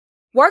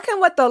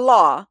Working with the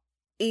Law,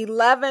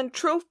 11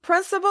 Truth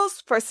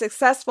Principles for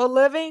Successful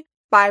Living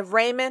by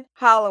Raymond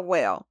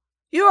Hollowell.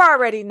 You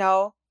already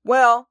know,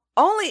 well,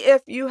 only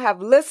if you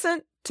have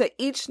listened to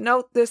each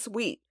note this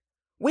week.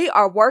 We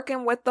are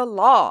working with the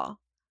law.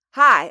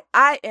 Hi,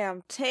 I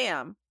am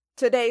Tam.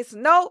 Today's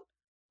note,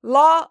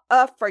 Law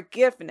of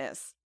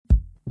Forgiveness.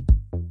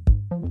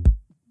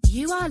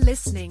 You are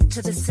listening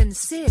to the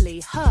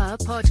Sincerely Her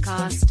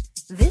podcast.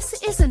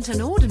 This isn't an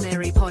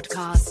ordinary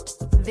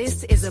podcast.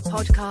 This is a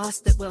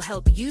podcast that will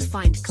help you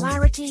find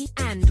clarity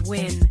and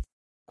win.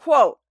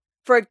 Quote,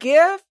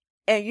 forgive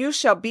and you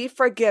shall be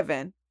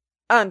forgiven.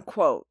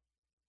 Unquote.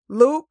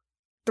 Luke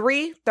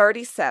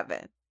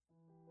 3:37.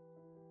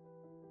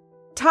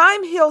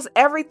 Time heals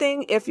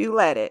everything if you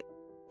let it.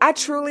 I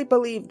truly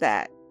believe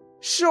that.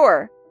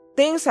 Sure,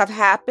 things have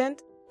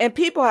happened and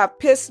people have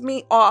pissed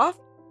me off,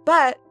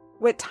 but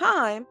with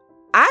time,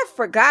 I've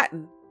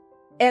forgotten.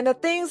 And the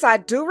things I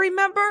do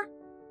remember,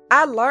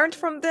 I learned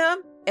from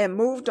them and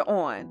moved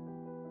on.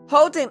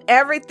 Holding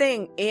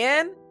everything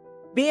in,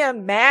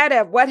 being mad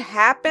at what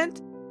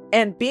happened,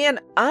 and being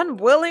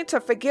unwilling to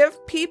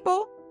forgive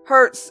people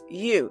hurts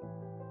you.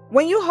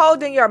 When you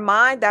hold in your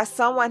mind that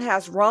someone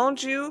has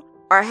wronged you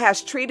or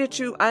has treated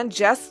you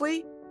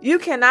unjustly, you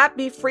cannot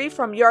be free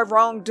from your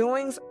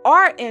wrongdoings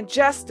or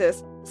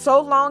injustice so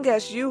long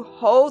as you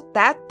hold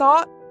that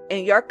thought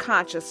in your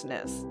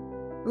consciousness.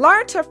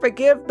 Learn to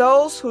forgive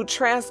those who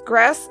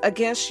transgress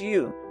against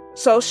you,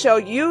 so shall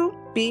you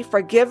be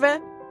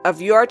forgiven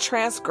of your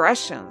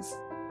transgressions.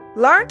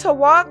 Learn to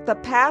walk the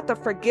path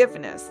of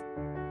forgiveness.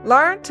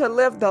 Learn to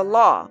live the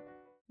law.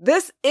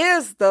 This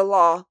is the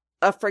law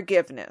of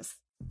forgiveness.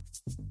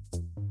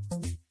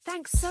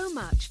 Thanks so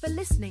much for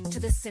listening to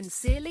the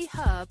Sincerely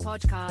Her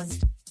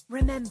podcast.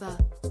 Remember,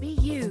 be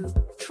you,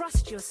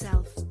 trust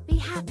yourself, be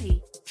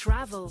happy,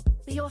 travel,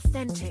 be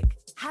authentic,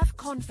 have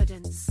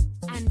confidence,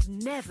 and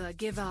never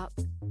give up.